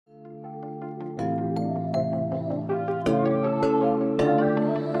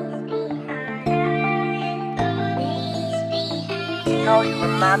know you were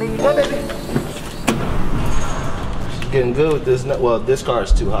naughty. Go, baby. She's getting good with this. Well, this car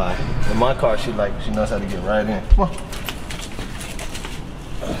is too high. In my car, she knows how to get right in. Come on.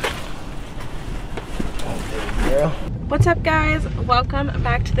 Girl. What's up, guys? Welcome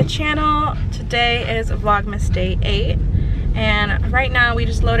back to the channel. Today is Vlogmas day 8, and right now we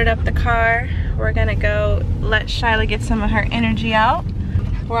just loaded up the car. We're gonna go let Shyla get some of her energy out.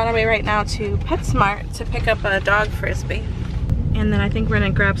 We're on our way right now to PetSmart to pick up a dog Frisbee, and then I think we're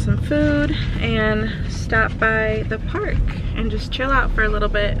gonna grab some food and stop by the park and just chill out for a little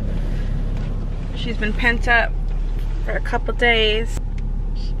bit. She's been pent up for a couple days.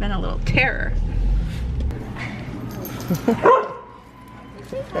 She's been a little terror.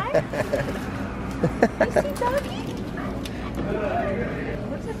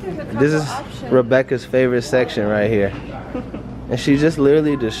 This is Rebecca's favorite section right here. And she just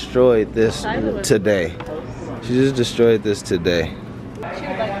literally destroyed this today. She just destroyed this today. She would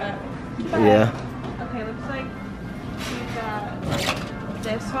like that. Yeah. Okay, looks like we've got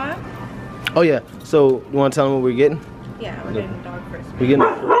this one. Oh yeah, so you wanna tell them what we're getting? Yeah, we're getting dog Frisbee. We're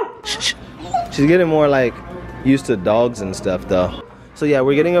getting, she's getting more like used to dogs and stuff though. So yeah,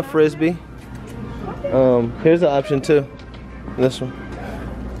 we're getting a Frisbee. Here's the option too. This one.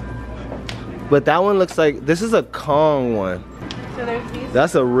 But that one looks like, this is a Kong one. So there's these.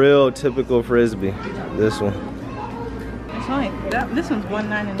 That's a real typical Frisbee. This one. It's only, this one's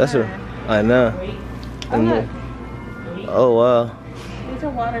 $1.99. That's a, I know. And look. Oh wow. These are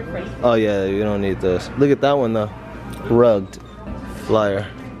water Frisbees. Oh yeah, you don't need this. Look at that one though. Rugged flyer.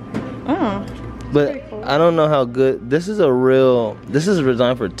 Oh. But cool. I don't know how good, this is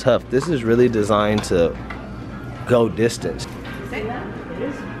designed for tough. This is really designed to go distance.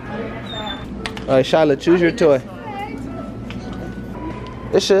 Alright, Shyla, choose your toy.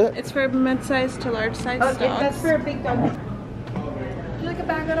 It should. It's for mid-size to large-size dogs. That's for a big dog. Would you like a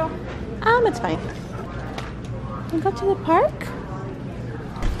bag at all? It's fine. We go to the park.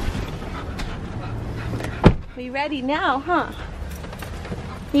 We ready now, huh?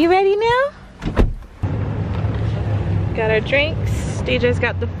 You ready now? Got our drinks. DJ's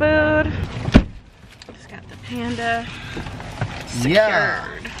got the food. Just got the panda. Secured. Yeah.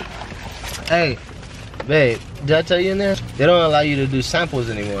 Hey, babe, did I tell you in there? They don't allow you to do samples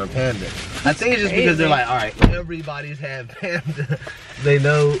anymore in Panda. I think it's just because they're like, all right, everybody's had Panda. They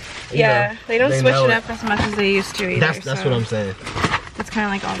know. Yeah, they don't switch it up as much as they used to either. That's what I'm saying. It's kind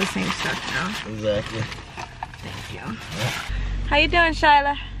of like all the same stuff now. Exactly. Thank you. How you doing,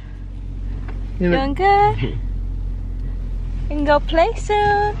 Shyla? Doing good? You can go play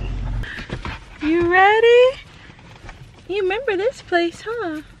soon. You ready? You remember this place,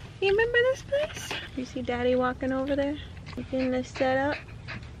 huh? You remember this place? You see Daddy walking over there? Getting this set up?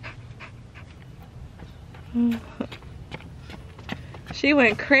 She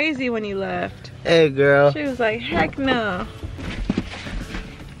went crazy when you left. Hey, girl. She was like, heck no.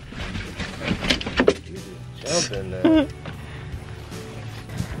 Jump in there.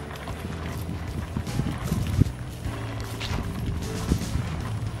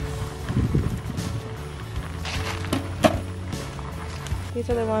 These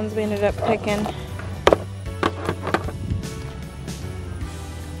are the ones we ended up picking.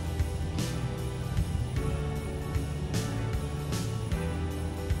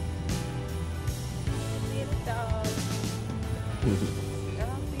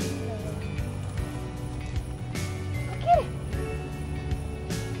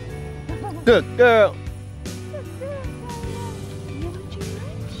 Good girl.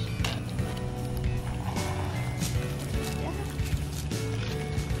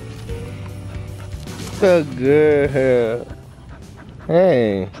 Good girl.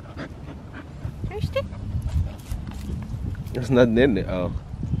 Hey. Thirsty? There's nothing in there. Oh.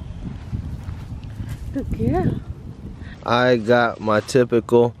 Good girl. I got my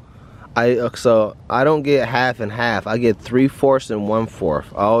typical. So I don't get half and half. I get 3/4 and 1/4.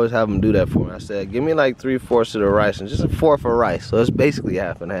 I always have them do that for me. I said, give me like 3/4 of the rice and just 1/4 of rice. So it's basically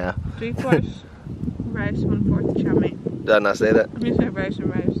half and half. 3/4 rice, 1/4 chow mein. Did I not say that? You said rice and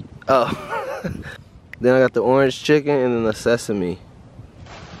rice. Oh. Then I got the orange chicken and then the sesame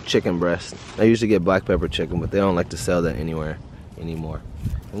chicken breast. I used to get black pepper chicken, but they don't like to sell that anywhere anymore.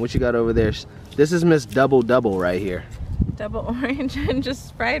 And what you got over there? This is Miss Double Double right here. Double orange and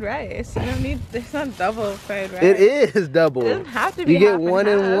just fried rice. You don't need, it's not double fried rice. It is double. It doesn't have to be. You get one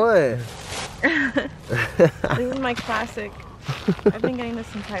and one. This is my classic. I've been getting this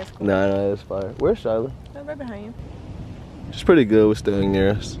since high school. No, that's fine. Where's Shyla? Oh, right behind you. She's pretty good with staying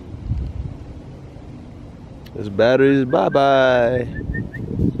near us. This batteries, bye-bye.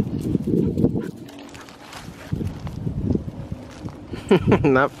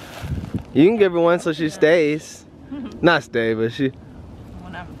 Not, you can give her one so she stays. Not stay, but she.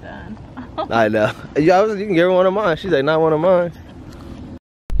 When I'm done. I know. You can give her one of mine. She's like, not one of mine.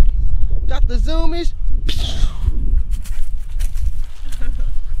 Got the Zoomies.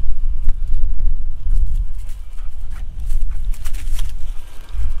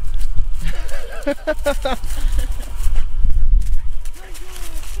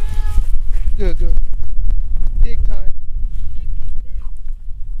 Good girl. Dig time.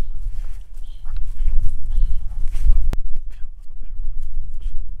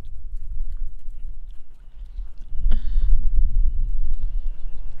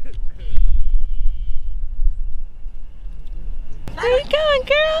 Where you going,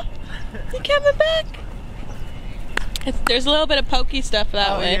 girl? You coming back? There's a little bit of pokey stuff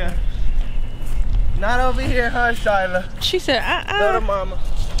that way. Yeah. Not over here, huh, Shyla? She said, Go to mama.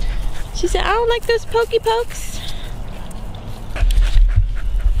 She said, I don't like those pokey pokes.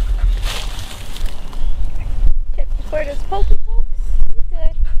 Check before those pokey pokes. You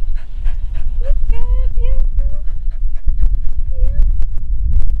good. You good, beautiful. Yeah.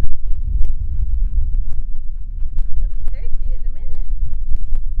 You'll be thirsty in a minute.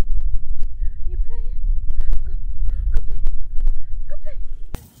 You playing? Go play. Go play.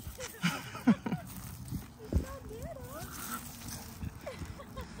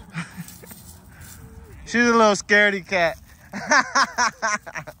 She's a little scaredy cat.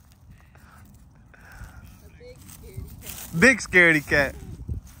 Big scaredy cat.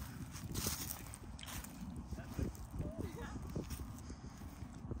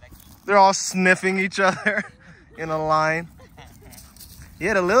 They're all sniffing each other in a line.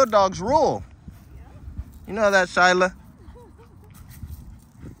 Yeah, the little dogs rule. You know that, Shyla?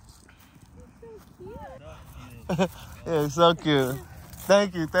 Yeah, it's so cute.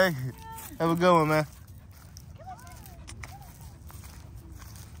 Thank you, thank you. Have a good one, man.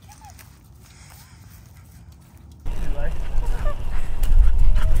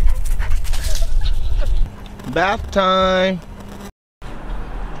 Bath time.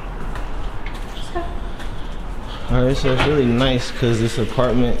 Alright, so it's really nice because this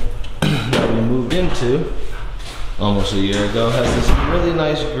apartment that we moved into almost a year ago has this really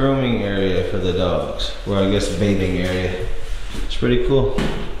nice grooming area for the dogs, or I guess bathing area. It's pretty cool.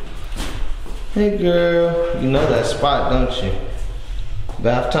 Hey girl, you know that spot, don't you?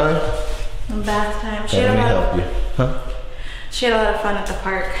 Bath time? Bath time. Let me help you. Huh? She had a lot of fun at the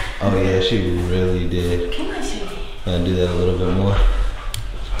park. Oh yeah, she really did. Come on, sweetie. I'll do that a little bit more.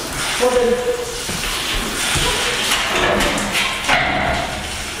 Well then.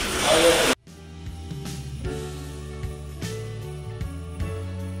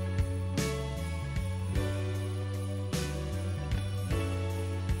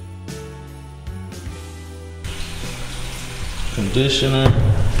 Conditioner,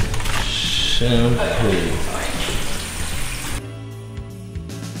 shampoo.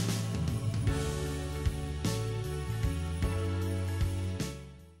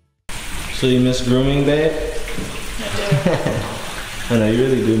 So you miss grooming, babe? I do. I know, you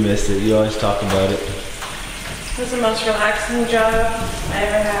really do miss it. You always talk about it. It was the most relaxing job I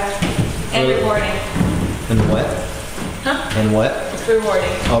ever had. And rewarding. And what? Huh? And what? It's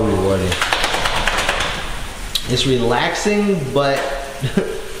rewarding. Oh, rewarding. It's relaxing, but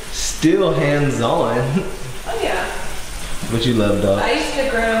still hands-on. Oh yeah. But you love dogs. I used to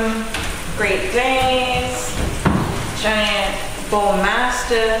groom Great Danes, giant bull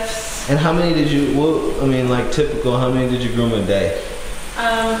mastiffs. And how many did you, well, I mean, like typical, how many did you groom a day?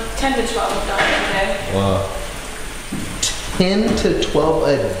 10 to 12 dogs a day. Wow. 10 to 12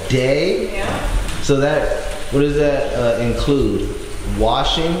 a day? Yeah. So that, what does that include?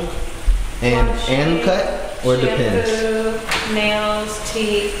 Washing and cut? Or it depends? Shampoo, nails,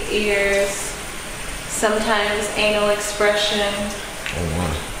 teeth, ears, sometimes anal expression. Oh,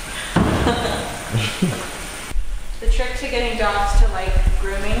 wow. The trick to getting dogs to like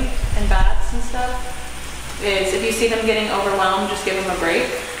grooming and baths and stuff is if you see them getting overwhelmed, just give them a break.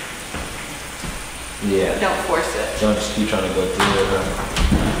 Yeah. Don't force it. Don't just keep trying to go through it, huh?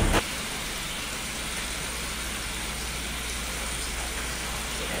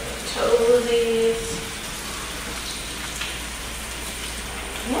 Toesies.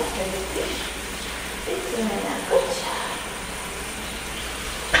 Yeah, they're doing a good job.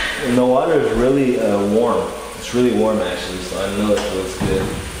 And the water is really warm. It's really warm actually, so I know it feels good.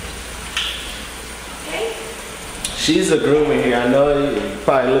 Okay. She's a groomer here. I know you're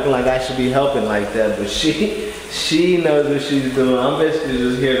probably looking like I should be helping like that, but she knows what she's doing. I'm basically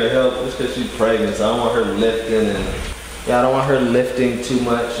just here to help just because she's pregnant, so I don't want her lifting and yeah, I don't want her lifting too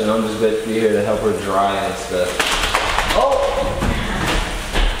much, and I'm just basically here to help her dry and stuff. Oh!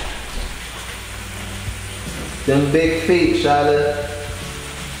 Them big feet, Shyla.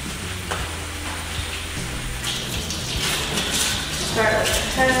 Start with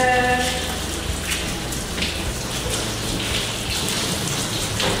the head.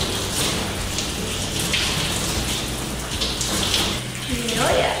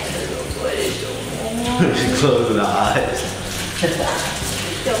 Oh yeah. She closing her eyes.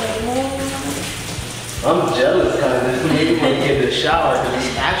 I'm jealous kind of. Maybe when you get in the shower, because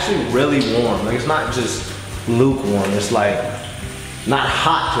it's actually really warm. Like it's not just lukewarm. It's like not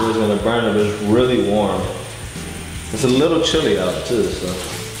hot till it's gonna burn it, but it's really warm. It's a little chilly out too, so.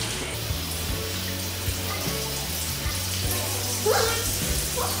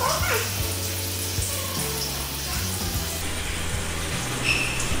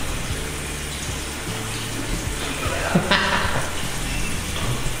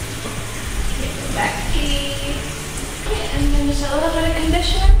 And then just a little bit of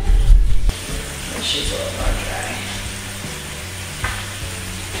conditioner. And she's a little more dry.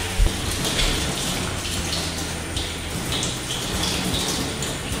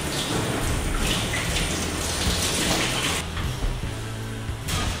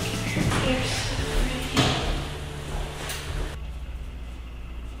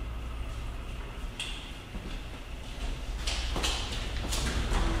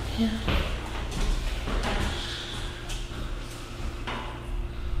 Yeah.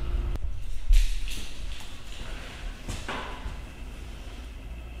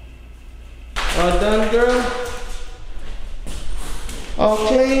 All done, girl? All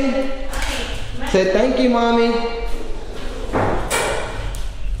clean? Say thank you, mommy.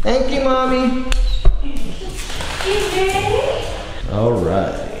 Thank you, mommy. All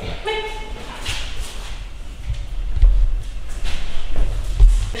right.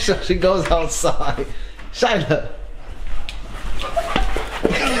 So she goes outside. Shyla.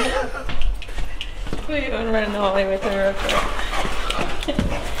 Wait, you want to run in the hallway with her real quick?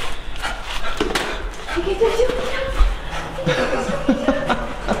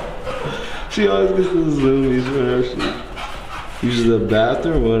 She always gets the Zoomies whenever she uses the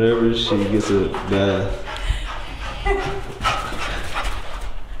bathroom, whenever she gets a bath.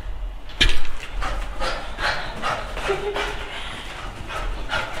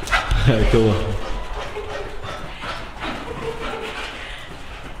 Alright, come on.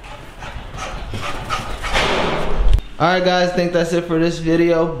 Alright guys, I think that's it for this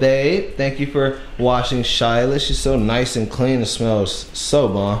video, babe. Thank you for washing Shyla. She's so nice and clean. It smells so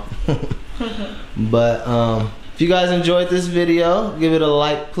bomb. But if you guys enjoyed this video, give it a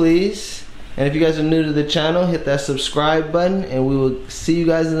like please. And if you guys are new to the channel, hit that subscribe button and we will see you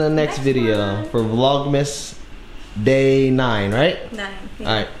guys in the next video for Vlogmas Day 9, right? 9. Yeah.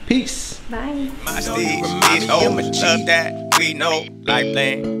 Alright, peace. Bye. My Steve, love that we know, like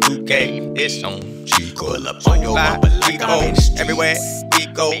playing 2K, it's on. She pull up on your everywhere we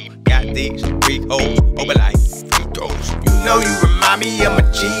go, got these freak hoes, open like free throws. You know you remind me of my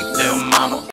Jeep, little mama.